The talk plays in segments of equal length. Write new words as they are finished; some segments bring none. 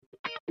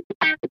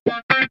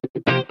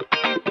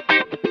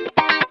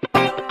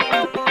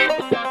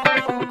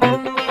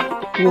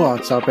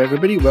What's up,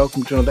 everybody?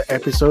 Welcome to another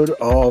episode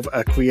of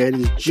A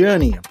Creator's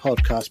Journey, a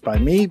podcast by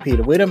me,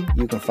 Peter Whittam.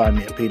 You can find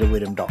me at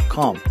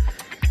peterwhittam.com.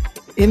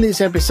 In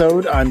this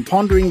episode, I'm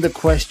pondering the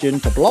question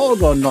to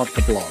blog or not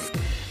to blog.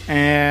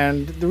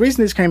 And the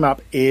reason this came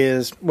up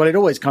is, well, it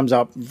always comes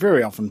up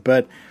very often,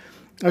 but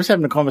I was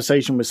having a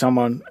conversation with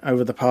someone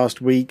over the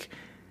past week,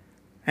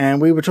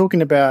 and we were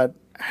talking about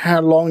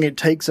how long it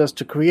takes us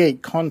to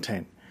create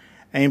content,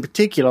 and in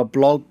particular,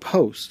 blog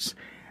posts.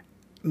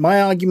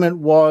 My argument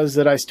was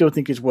that I still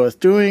think it's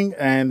worth doing,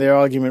 and their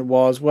argument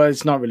was, well,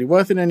 it's not really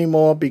worth it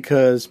anymore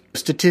because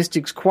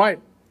statistics quite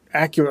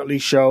accurately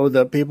show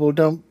that people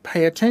don't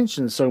pay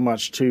attention so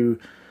much to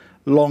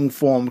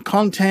long-form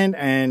content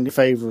and in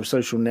favor of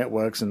social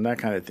networks and that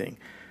kind of thing.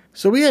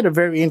 So we had a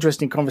very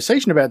interesting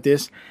conversation about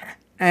this,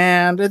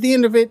 and at the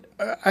end of it,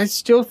 I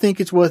still think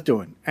it's worth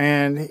doing.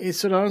 And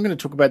I'm going to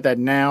talk about that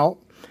now.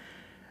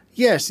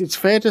 Yes, it's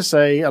fair to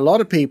say a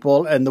lot of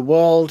people and the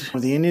world,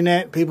 the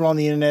internet, people on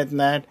the internet and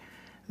that,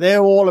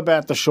 they're all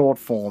about the short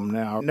form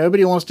now.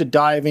 Nobody wants to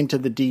dive into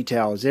the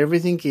details.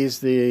 Everything is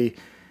the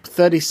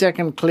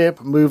 30-second clip,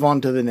 move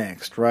on to the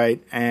next,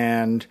 right?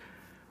 And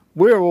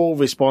we're all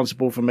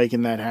responsible for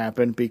making that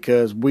happen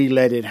because we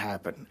let it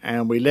happen.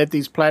 And we let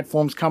these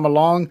platforms come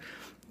along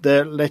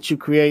that let you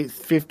create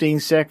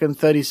 15-second,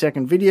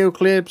 30-second video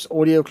clips,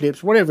 audio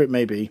clips, whatever it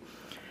may be.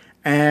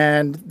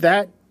 And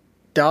that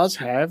does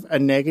have a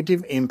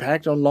negative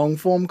impact on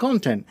long-form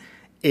content.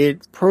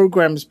 It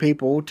programs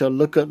people to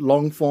look at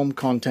long-form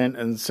content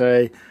and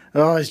say,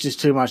 oh, it's just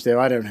too much there.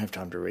 I don't have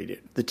time to read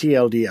it. The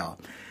TLDR.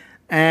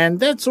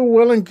 And that's all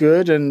well and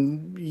good.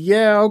 And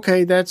yeah,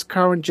 okay, that's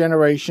current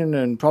generation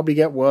and probably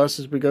get worse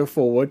as we go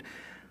forward.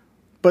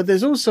 But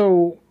there's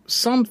also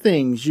some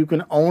things you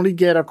can only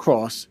get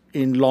across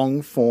in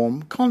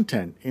long-form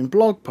content, in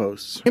blog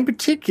posts. In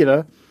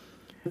particular,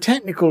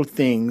 technical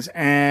things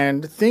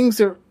and things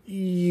that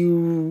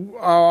you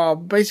are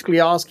basically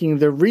asking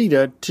the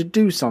reader to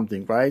do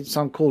something, right?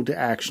 Some call to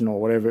action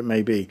or whatever it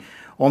may be.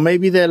 Or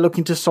maybe they're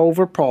looking to solve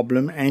a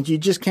problem and you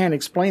just can't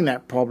explain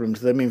that problem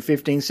to them in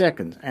 15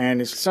 seconds. And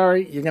it's,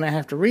 sorry, you're going to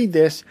have to read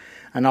this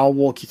and I'll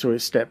walk you through it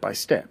step by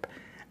step.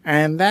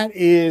 And that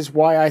is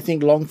why I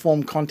think long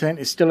form content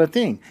is still a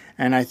thing.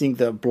 And I think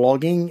that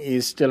blogging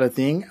is still a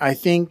thing. I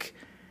think,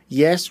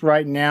 yes,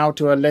 right now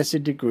to a lesser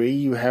degree,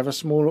 you have a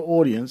smaller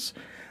audience.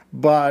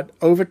 But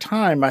over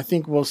time, I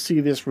think we'll see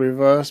this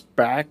reverse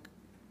back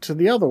to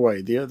the other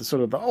way,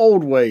 the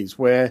old ways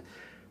where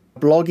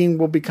blogging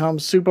will become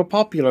super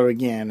popular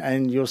again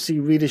and you'll see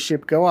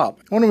readership go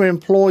up. I want to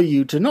implore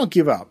you to not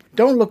give up.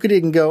 Don't look at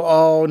it and go,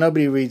 oh,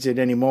 nobody reads it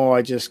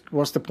anymore.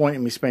 What's the point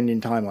in me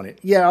spending time on it?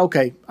 Yeah,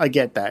 okay, I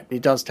get that.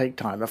 It does take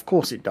time. Of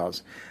course it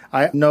does.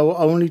 I know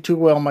only too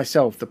well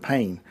myself the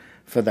pain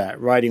for that,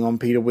 writing on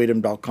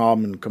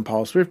peterwhittam.com and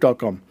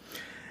compileswift.com.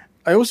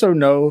 I also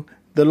know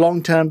the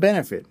long-term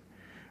benefit.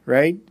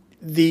 Right?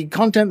 The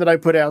content that I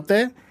put out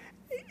there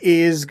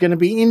is going to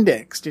be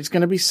indexed. It's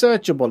going to be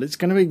searchable. It's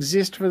going to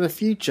exist for the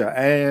future.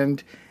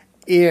 And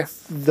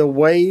if the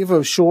wave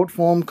of short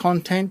form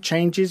content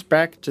changes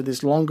back to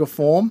this longer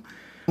form,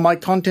 my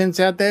content's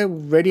out there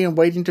ready and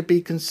waiting to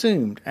be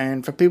consumed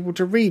and for people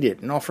to read it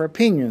and offer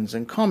opinions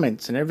and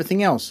comments and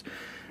everything else.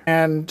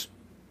 And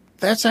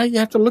that's how you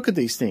have to look at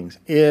these things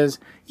is,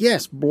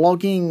 yes,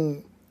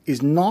 blogging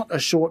is not a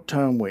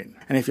short-term win.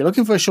 And if you're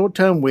looking for a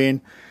short-term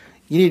win,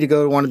 you need to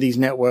go to one of these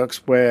networks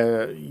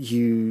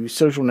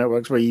social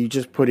networks where you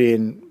just put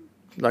in,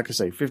 like I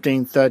say,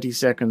 15, 30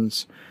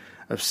 seconds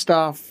of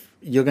stuff.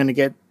 You're going to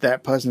get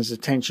that person's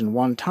attention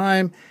one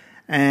time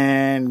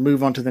and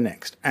move on to the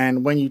next.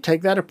 And when you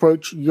take that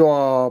approach,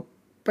 you're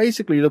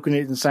basically looking at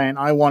it and saying,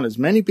 I want as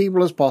many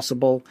people as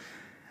possible,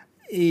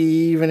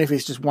 even if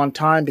it's just one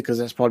time, because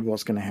that's probably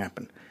what's going to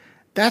happen.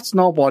 That's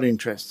not what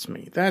interests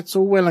me. That's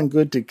all well and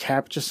good to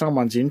capture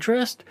someone's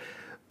interest,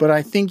 but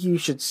I think you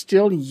should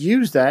still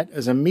use that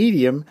as a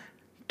medium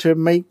to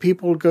make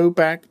people go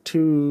back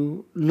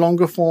to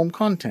longer form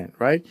content,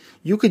 right?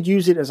 You could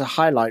use it as a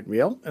highlight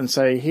reel and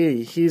say,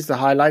 here's the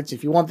highlights.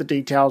 If you want the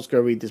details, go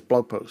read this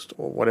blog post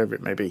or whatever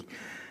it may be.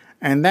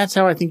 And that's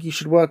how I think you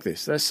should work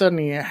this. That's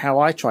certainly how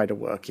I try to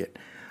work it.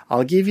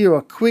 I'll give you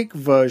a quick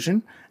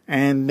version,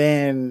 and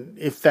then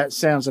if that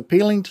sounds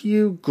appealing to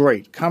you,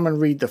 great. Come and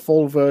read the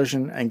full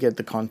version and get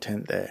the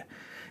content there.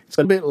 It's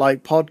a bit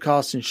like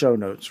podcasts and show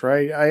notes,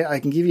 right? I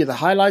can give you the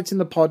highlights in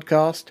the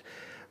podcast,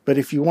 but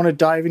if you want to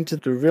dive into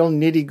the real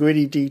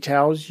nitty-gritty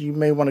details, you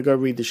may want to go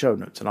read the show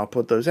notes, and I'll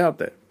put those out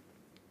there.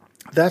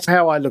 That's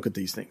how I look at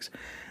these things.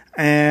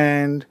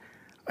 And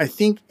I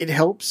think it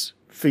helps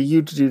for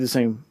you to do the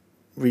same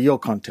with your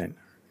content.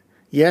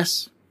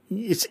 Yes,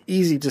 it's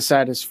easy to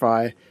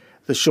satisfy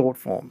the short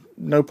form.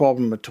 No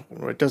problem at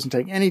all. It doesn't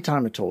take any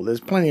time at all.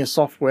 There's plenty of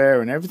software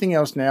and everything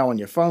else now on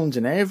your phones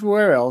and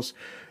everywhere else.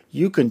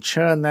 You can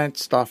churn that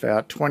stuff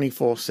out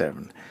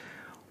 24/7.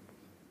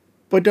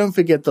 But don't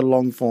forget the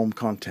long form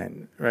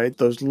content, right?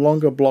 Those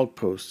longer blog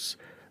posts.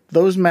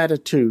 Those matter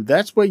too.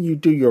 That's where you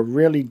do your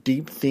really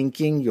deep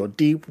thinking, your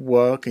deep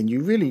work, and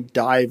you really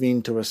dive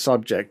into a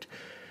subject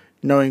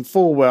knowing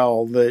full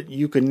well that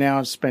you can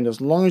now spend as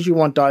long as you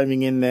want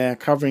diving in there,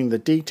 covering the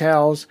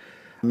details,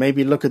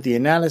 maybe look at the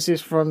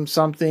analysis from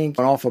something,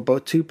 and offer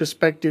both two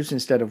perspectives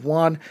instead of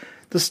one.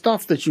 The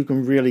stuff that you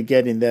can really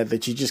get in there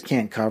that you just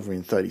can't cover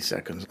in 30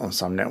 seconds on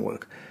some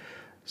network.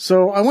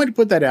 So I want to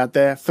put that out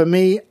there. For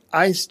me,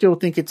 I still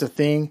think it's a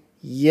thing.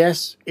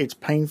 Yes, it's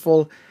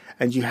painful,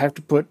 and you have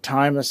to put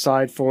time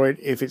aside for it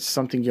if it's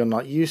something you're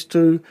not used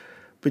to.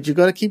 But you've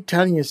got to keep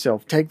telling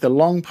yourself, take the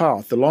long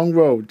path, the long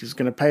road is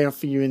going to pay off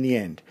for you in the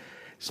end.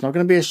 It's not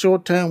going to be a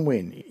short-term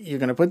win. You're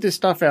going to put this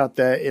stuff out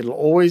there. It'll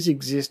always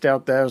exist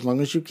out there as long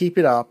as you keep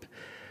it up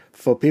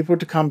for people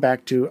to come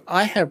back to.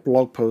 I have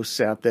blog posts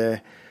out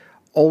there,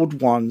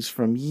 old ones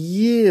from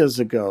years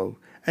ago,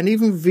 and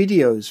even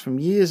videos from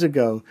years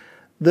ago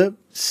that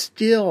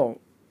still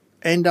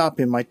end up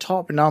in my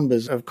top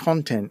numbers of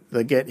content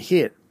that get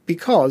hit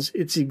because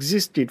it's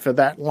existed for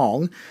that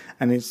long,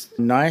 and it's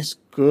nice,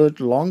 good,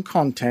 long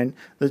content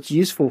that's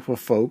useful for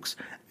folks.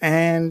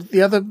 And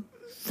the other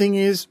thing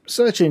is,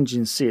 search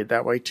engines see it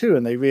that way too,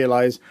 and they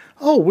realize,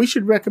 oh, we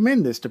should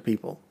recommend this to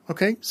people.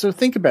 Okay, so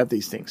think about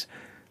these things.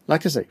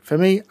 Like I say, for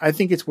me, I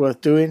think it's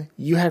worth doing.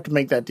 You have to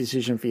make that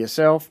decision for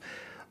yourself,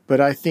 but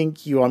I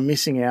think you are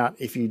missing out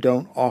if you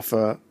don't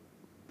offer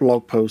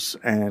blog posts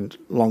and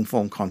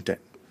long-form content.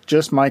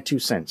 Just my 2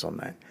 cents on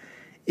that.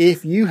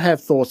 If you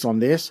have thoughts on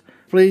this,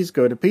 please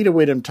go to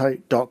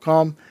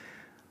peterwitham.com.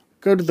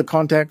 Go to the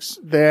contacts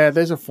there.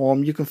 There's a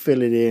form. You can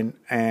fill it in,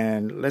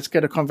 and let's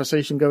get a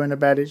conversation going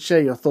about it.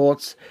 Share your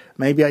thoughts.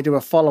 Maybe I do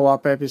a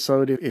follow-up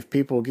episode if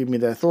people give me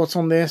their thoughts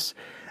on this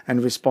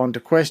and respond to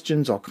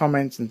questions or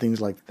comments and things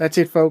like that. That's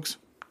it, folks.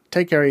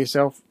 Take care of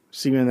yourself.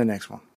 See you in the next one.